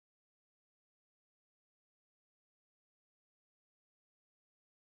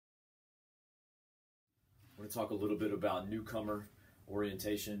to talk a little bit about newcomer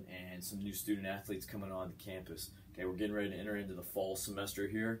orientation and some new student athletes coming on the campus. Okay, we're getting ready to enter into the fall semester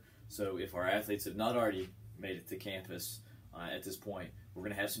here. So if our athletes have not already made it to campus at this point, we're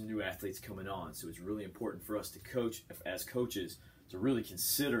going to have some new athletes coming on. So it's really important for us to coach, as coaches, to really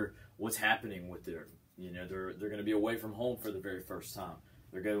consider what's happening with their, they're going to be away from home for the very first time.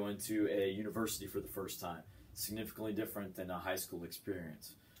 They're going to a university for the first time. Significantly different than a high school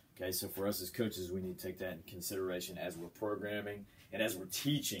experience. Okay, so for us as coaches, we need to take that in consideration as we're programming and as we're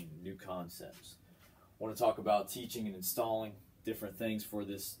teaching new concepts. I want to talk about teaching and installing different things for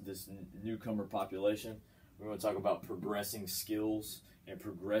this newcomer population. We want to talk about progressing skills and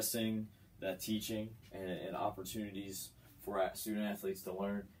progressing that teaching and opportunities for student athletes to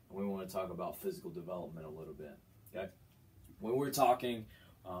learn. And we want to talk about physical development a little bit. Okay, when we're talking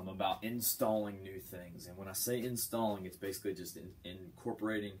about installing new things, and when I say installing, it's basically just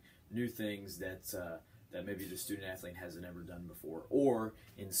incorporating new things that maybe the student athlete hasn't ever done before, or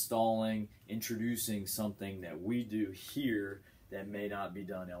introducing something that we do here that may not be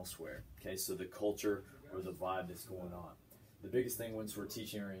done elsewhere. Okay, so the culture or the vibe that's going on. The biggest thing once we're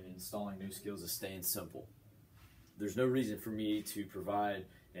teaching or installing new skills is staying simple. There's no reason for me to provide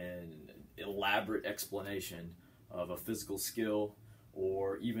an elaborate explanation of a physical skill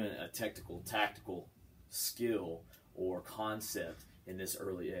or even a tactical skill or concept in this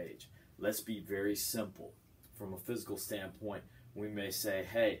early age. Let's be very simple. From a physical standpoint, we may say,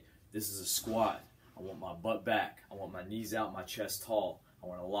 hey, this is a squat. I want my butt back. I want my knees out, my chest tall. I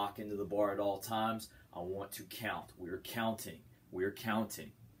want to lock into the bar at all times. I want to count. We're counting. We're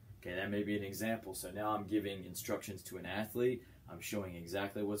counting. Okay, that may be an example. So now I'm giving instructions to an athlete. I'm showing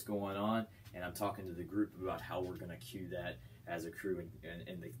exactly what's going on, and I'm talking to the group about how we're going to cue that as a crew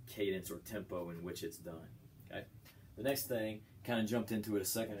and the cadence or tempo in which it's done. Okay. The next thing, kind of jumped into it a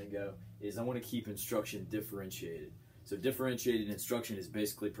second ago, is I want to keep instruction differentiated. So differentiated instruction is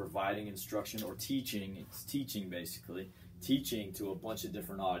basically providing instruction or teaching. It's teaching basically, teaching to a bunch of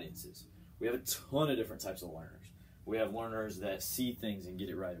different audiences. We have a ton of different types of learners. We have learners that see things and get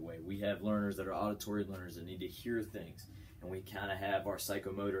it right away. We have learners that are auditory learners that need to hear things. And we kind of have our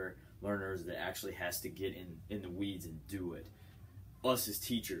psychomotor learners that actually has to get in the weeds and do it. Us as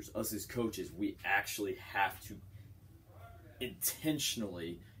teachers, us as coaches, we actually have to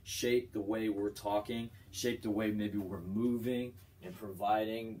intentionally shape the way we're talking, shape the way maybe we're moving, and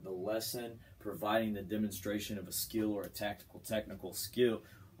providing the lesson, providing the demonstration of a skill or a technical skill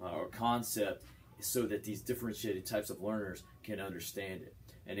or concept, so that these differentiated types of learners can understand it.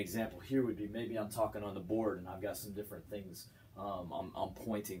 An example here would be, maybe I'm talking on the board and I've got some different things I'm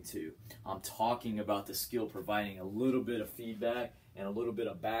pointing to. I'm talking about the skill, providing a little bit of feedback and a little bit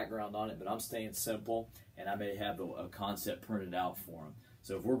of background on it, but I'm staying simple, and I may have a concept printed out for them.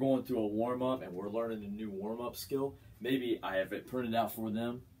 So if we're going through a warm-up and we're learning a new warm-up skill, maybe I have it printed out for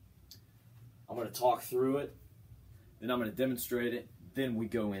them. I'm going to talk through it, then I'm going to demonstrate it, then we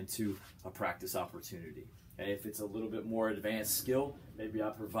go into a practice opportunity. Okay, if it's a little bit more advanced skill, maybe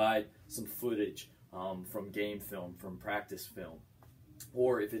I provide some footage from game film, from practice film.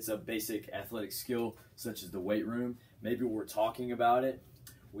 Or if it's a basic athletic skill, such as the weight room, maybe we're talking about it,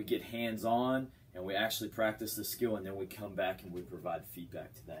 we get hands-on, and we actually practice the skill, and then we come back and we provide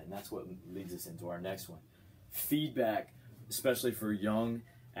feedback to that. And that's what leads us into our next one. Feedback, especially for young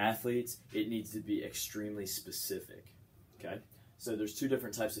athletes, it needs to be extremely specific. Okay? So there's two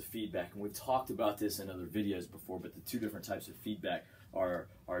different types of feedback, and we've talked about this in other videos before, but the two different types of feedback are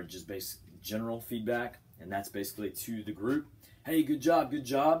just basic general feedback, and that's basically to the group. Hey, good job,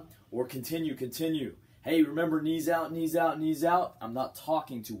 or continue. Hey, remember, knees out, knees out, knees out. I'm not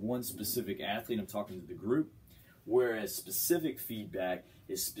talking to one specific athlete, I'm talking to the group. Whereas specific feedback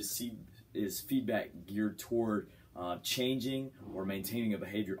is feedback geared toward changing or maintaining a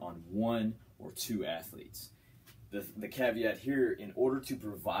behavior on one or two athletes. The caveat here, in order to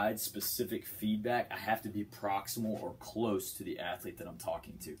provide specific feedback, I have to be proximal or close to the athlete that I'm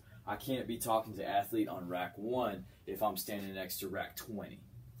talking to. I can't be talking to athlete on rack 1 if I'm standing next to rack 20.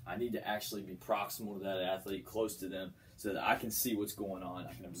 I need to actually be proximal to that athlete, close to them, so that I can see what's going on,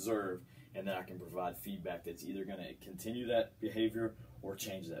 I can observe, and then I can provide feedback that's either going to continue that behavior or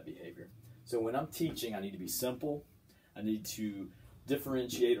change that behavior. So when I'm teaching, I need to be simple. I need to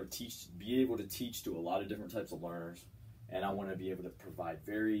differentiate or be able to teach to a lot of different types of learners, and I want to be able to provide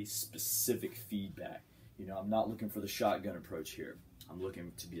very specific feedback. I'm not looking for the shotgun approach here. I'm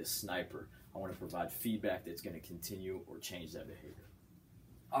looking to be a sniper. I want to provide feedback that's going to continue or change that behavior.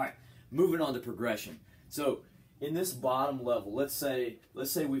 All right, moving on to progression. So in this bottom level, let's say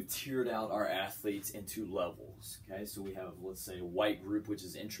we've tiered out our athletes into levels. Okay, so we have, let's say, a white group, which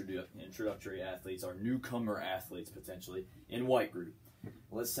is introductory athletes, our newcomer athletes potentially in white group.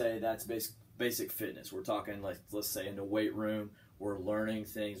 Let's say that's basic fitness. We're talking, like, let's say in the weight room, we're learning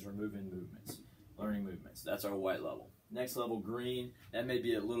things, we're learning movements. That's our white level. Next level, green, that may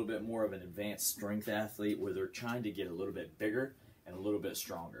be a little bit more of an advanced strength athlete where they're trying to get a little bit bigger and a little bit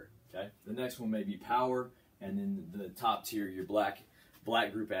stronger. Okay, the next one may be power. And then the top tier, your black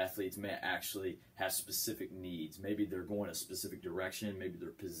group athletes may actually have specific needs. Maybe they're going a specific direction, maybe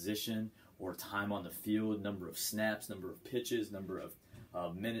their position or time on the field, number of snaps, number of pitches, number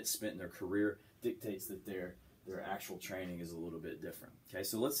of minutes spent in their career dictates that their actual training is a little bit different. Okay,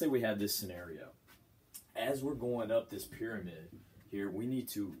 so let's say we have this scenario. As we're going up this pyramid here, we need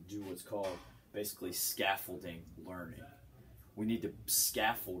to do what's called basically scaffolding learning. We need to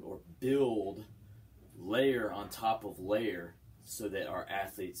scaffold or build layer on top of layer so that our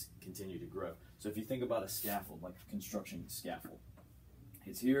athletes continue to grow. So if you think about a scaffold, like a construction scaffold,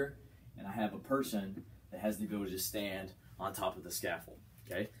 it's here, and I have a person that has the ability to stand on top of the scaffold.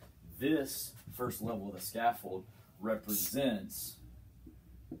 Okay, this first level of the scaffold represents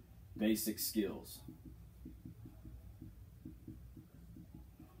basic skills.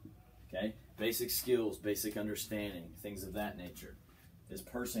 Okay, basic skills, basic understanding, things of that nature. This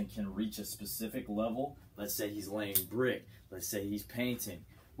person can reach a specific level. Let's say he's laying brick. Let's say he's painting.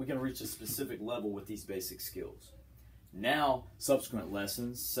 We can reach a specific level with these basic skills. Now, subsequent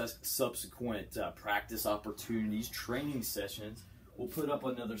lessons, subsequent practice opportunities, training sessions, we'll put up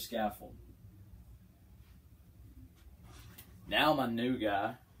another scaffold. Now my new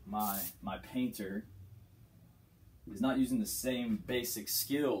guy, my painter, is not using the same basic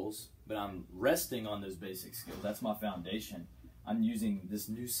skills, but I'm resting on those basic skills. That's my foundation. I'm using this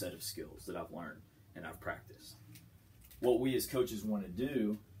new set of skills that I've learned and I've practiced. What we as coaches want to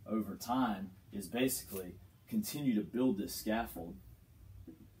do over time is basically continue to build this scaffold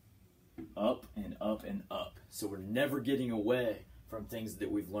up and up and up. So we're never getting away from things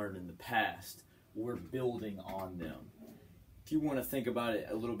that we've learned in the past. We're building on them. If you want to think about it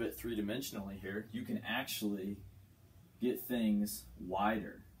a little bit three-dimensionally here, you can actually get things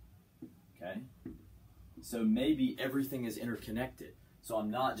wider. Okay? So maybe everything is interconnected. So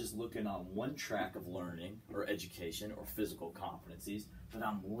I'm not just looking on one track of learning or education or physical competencies, but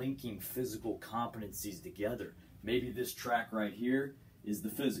I'm linking physical competencies together. Maybe this track right here is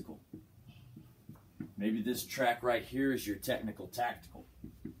the physical. Maybe this track right here is your technical tactical.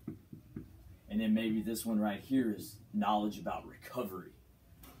 And then maybe this one right here is knowledge about recovery.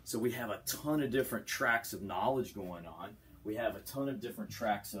 So we have a ton of different tracks of knowledge going on. We have a ton of different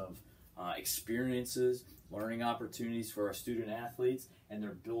tracks of experiences, learning opportunities for our student athletes, and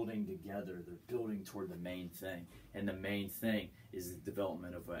they're building together. They're building toward the main thing. And the main thing is the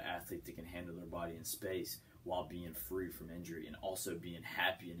development of an athlete that can handle their body in space while being free from injury and also being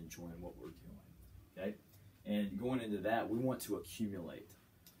happy and enjoying what we're doing. Okay? And going into that, we want to accumulate.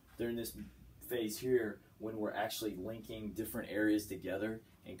 During this phase here, when we're actually linking different areas together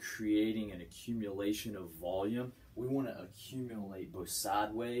and creating an accumulation of volume, we want to accumulate both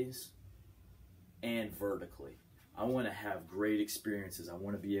sideways and vertically. I want to have great experiences. I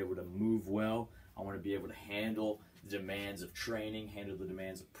want to be able to move well. I want to be able to handle the demands of training, handle the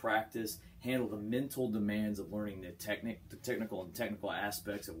demands of practice, handle the mental demands of learning the technical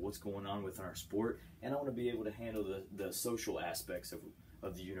aspects of what's going on within our sport, and I want to be able to handle the social aspects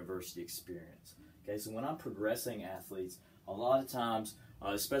of the university experience. Okay, so when I'm progressing athletes, a lot of times,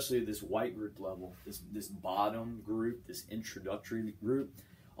 especially at this white group level, this bottom group, this introductory group,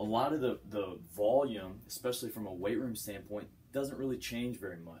 a lot of the volume, especially from a weight room standpoint, doesn't really change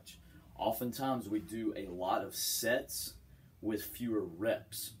very much. Oftentimes we do a lot of sets with fewer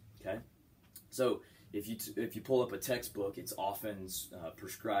reps. Okay, so if you pull up a textbook, it's often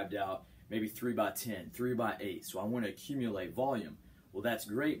prescribed out maybe 3x10, 3x8. So I want to accumulate volume. Well, that's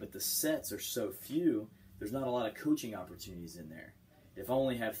great, but the sets are so few, there's not a lot of coaching opportunities in there. If I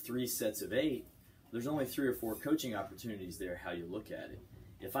only have 3 sets of 8, there's only 3 or 4 coaching opportunities there, how you look at it.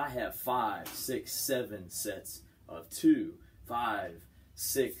 If I have 5, 6, 7 sets of 2, 5,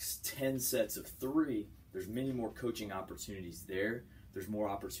 6, 10 sets of 3, there's many more coaching opportunities there. There's more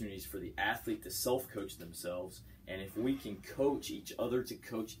opportunities for the athlete to self-coach themselves. And if we can coach each other to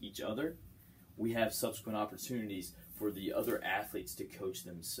coach each other, we have subsequent opportunities for the other athletes to coach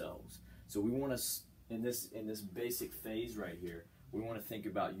themselves. So we want to, in this basic phase right here, we want to think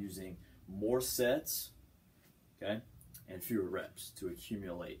about using more sets, okay, and fewer reps to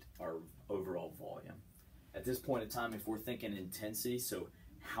accumulate our overall volume. At this point in time, if we're thinking intensity, so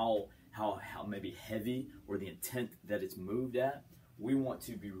how how maybe heavy or the intent that it's moved at. We want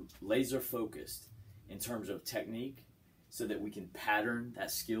to be laser focused in terms of technique so that we can pattern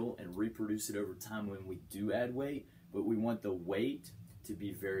that skill and reproduce it over time when we do add weight, but we want the weight to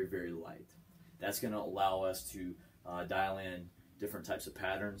be very, very light. That's going to allow us to dial in different types of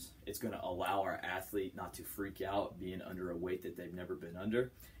patterns. It's going to allow our athlete not to freak out being under a weight that they've never been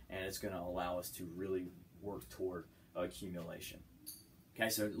under, and it's going to allow us to really work toward accumulation. Okay,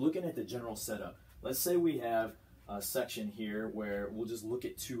 so looking at the general setup, let's say we have a section here where we'll just look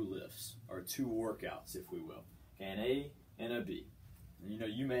at 2 lifts, or 2 workouts, if we will. Okay, an A and a B. You know,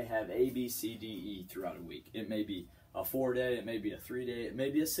 you may have A, B, C, D, E throughout a week. It may be a 4-day, it may be a 3-day, it may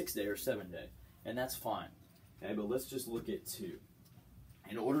be a 6-day or 7-day, and that's fine. Okay, but let's just look at 2.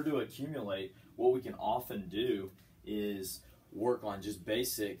 In order to accumulate, what we can often do is work on just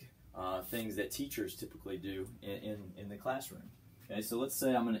basic things that teachers typically do in the classroom. Okay, so let's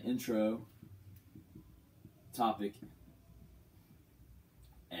say I'm going to intro topic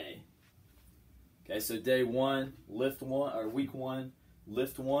A. Okay, so day 1, lift 1, or week 1,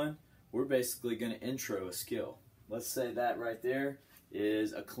 lift 1, we're basically going to intro a skill. Let's say that right there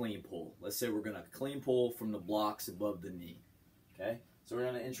is a clean pull. Let's say we're going to clean pull from the blocks above the knee. Okay, so we're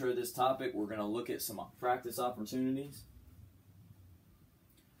going to intro this topic. We're going to look at some practice opportunities.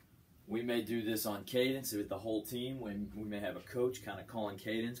 We may do this on cadence with the whole team. We may have a coach kind of calling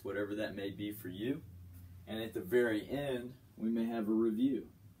cadence, whatever that may be for you. And at the very end, we may have a review.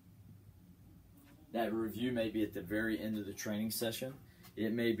 That review may be at the very end of the training session.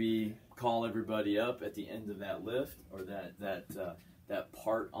 It may be call everybody up at the end of that lift, or that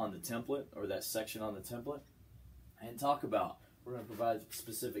part on the template, or that section on the template, and talk about. We're going to provide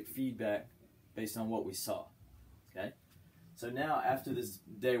specific feedback based on what we saw. Okay? So now after this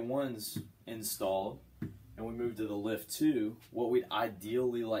day 1's installed, and we move to the lift 2, what we'd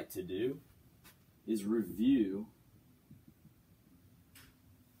ideally like to do is review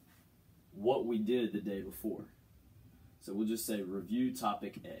what we did the day before. So we'll just say review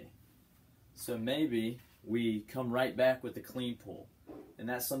topic A. So maybe we come right back with a clean pull, and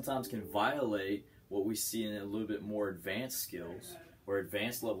that sometimes can violate what we see in a little bit more advanced skills or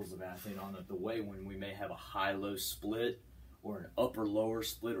advanced levels of athlete on the way, when we may have a high-low split or an upper-lower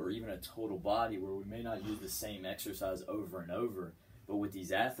split, or even a total body where we may not use the same exercise over and over. But with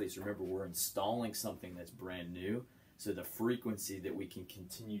these athletes, remember, we're installing something that's brand new, so the frequency that we can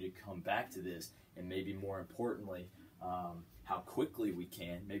continue to come back to this, and maybe more importantly, how quickly we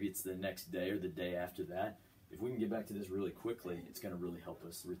can. Maybe it's the next day or the day after that. If we can get back to this really quickly, it's going to really help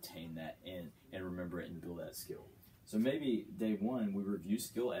us retain that and remember it and build that skill. So maybe day 1, we review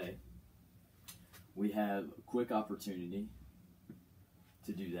skill A. We have a quick opportunity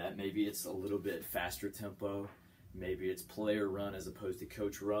to do that. Maybe it's a little bit faster tempo. Maybe it's player run as opposed to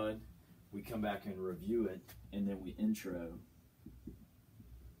coach run. We come back and review it, and then we intro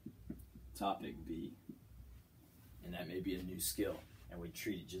topic B. And that may be a new skill, and we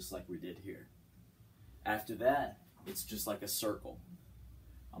treat it just like we did here. After that, it's just like a circle.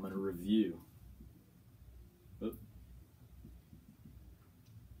 I'm going to review. I'm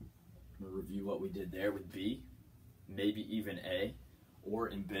going to review what we did there with B, maybe even A, or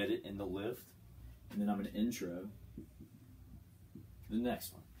embed it in the lift. And then I'm going to intro the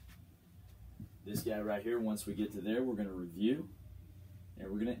next one. This guy right here, once we get to there, we're going to review, and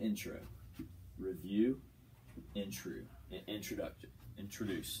we're going to intro. Review, introduce.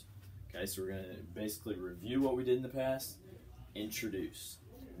 Okay, so we're going to basically review what we did in the past, introduce.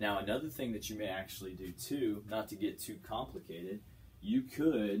 Now, another thing that you may actually do too, not to get too complicated, you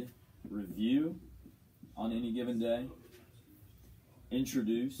could review on any given day,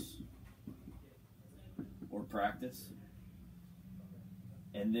 introduce or practice,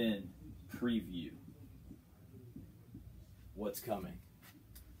 and then preview what's coming.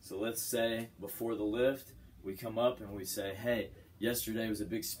 So let's say before the lift, we come up and we say, hey, yesterday was a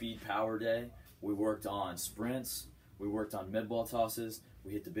big speed power day. We worked on sprints. We worked on med ball tosses.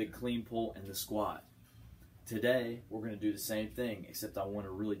 We hit the big clean pull and the squat. Today, we're going to do the same thing, except I want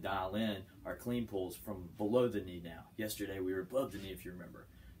to really dial in our clean pulls from below the knee now. Yesterday, we were above the knee, if you remember.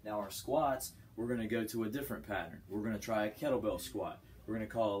 Now, our squats, we're going to go to a different pattern. We're going to try a kettlebell squat. We're going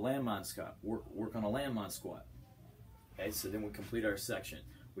to call a landmine squat. Work on a landmine squat. Okay, so then we complete our section.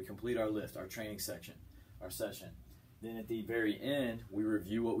 We complete our lift, our training section, our session. Then at the very end, we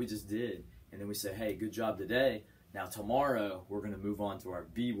review what we just did. And then we say, hey, good job today. Now tomorrow, we're going to move on to our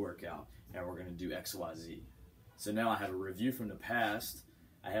B workout, and we're going to do X, Y, Z. So now I have a review from the past,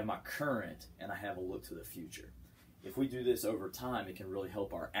 I have my current, and I have a look to the future. If we do this over time, it can really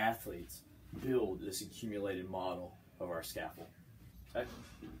help our athletes build this accumulated model of our scaffold. Okay?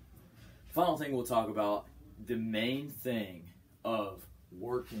 Final thing we'll talk about, the main thing of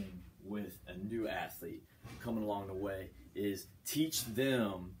working with a new athlete coming along the way is teach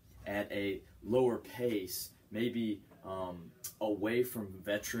them at a lower pace, maybe away from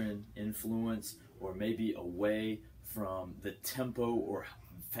veteran influence, or maybe away from the tempo or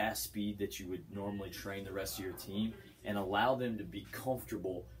fast speed that you would normally train the rest of your team, and allow them to be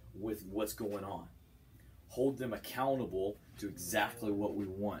comfortable with what's going on. Hold them accountable to exactly what we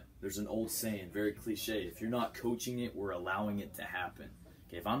want. There's an old saying, very cliche, if you're not coaching it, we're allowing it to happen.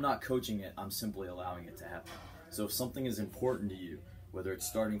 Okay, if I'm not coaching it, I'm simply allowing it to happen. So if something is important to you, whether it's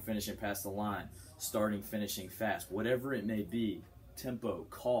starting, finishing past the line, starting, finishing fast, whatever it may be, tempo,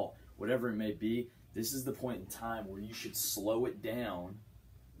 call, whatever it may be, this is the point in time where you should slow it down,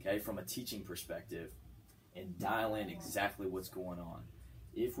 okay, from a teaching perspective, and dial in exactly what's going on.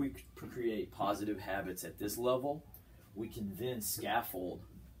 If we create positive habits at this level, we can then scaffold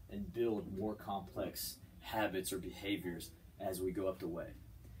and build more complex habits or behaviors as we go up the way.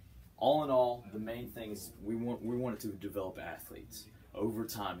 All in all, the main thing is we want to develop athletes. Over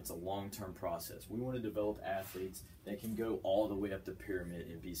time, it's a long-term process. We want to develop athletes that can go all the way up the pyramid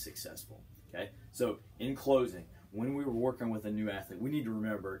and be successful. Okay? So in closing, when we were working with a new athlete, we need to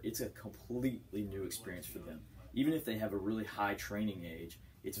remember it's a completely new experience for them. Even if they have a really high training age,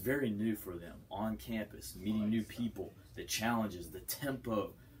 it's very new for them on campus, meeting new people, the challenges, the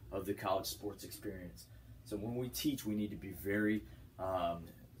tempo of the college sports experience. So when we teach, we need to be very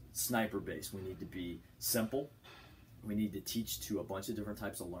sniper-based. We need to be simple. We need to teach to a bunch of different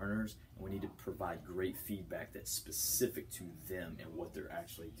types of learners, and we need to provide great feedback that's specific to them and what they're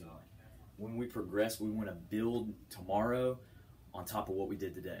actually doing. When we progress, we want to build tomorrow on top of what we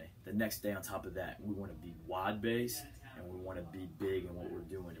did today. The next day on top of that, we want to be wide-based, and we want to be big in what we're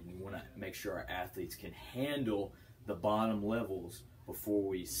doing, and we want to make sure our athletes can handle the bottom levels before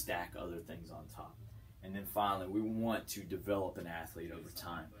we stack other things on top. And then finally, we want to develop an athlete over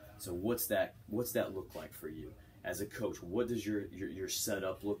time. So what's that look like for you? As a coach, what does your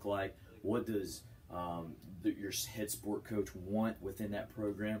setup look like? What does your head sport coach want within that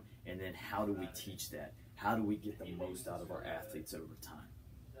program? And then how do we teach that? How do we get the most out of our athletes over time?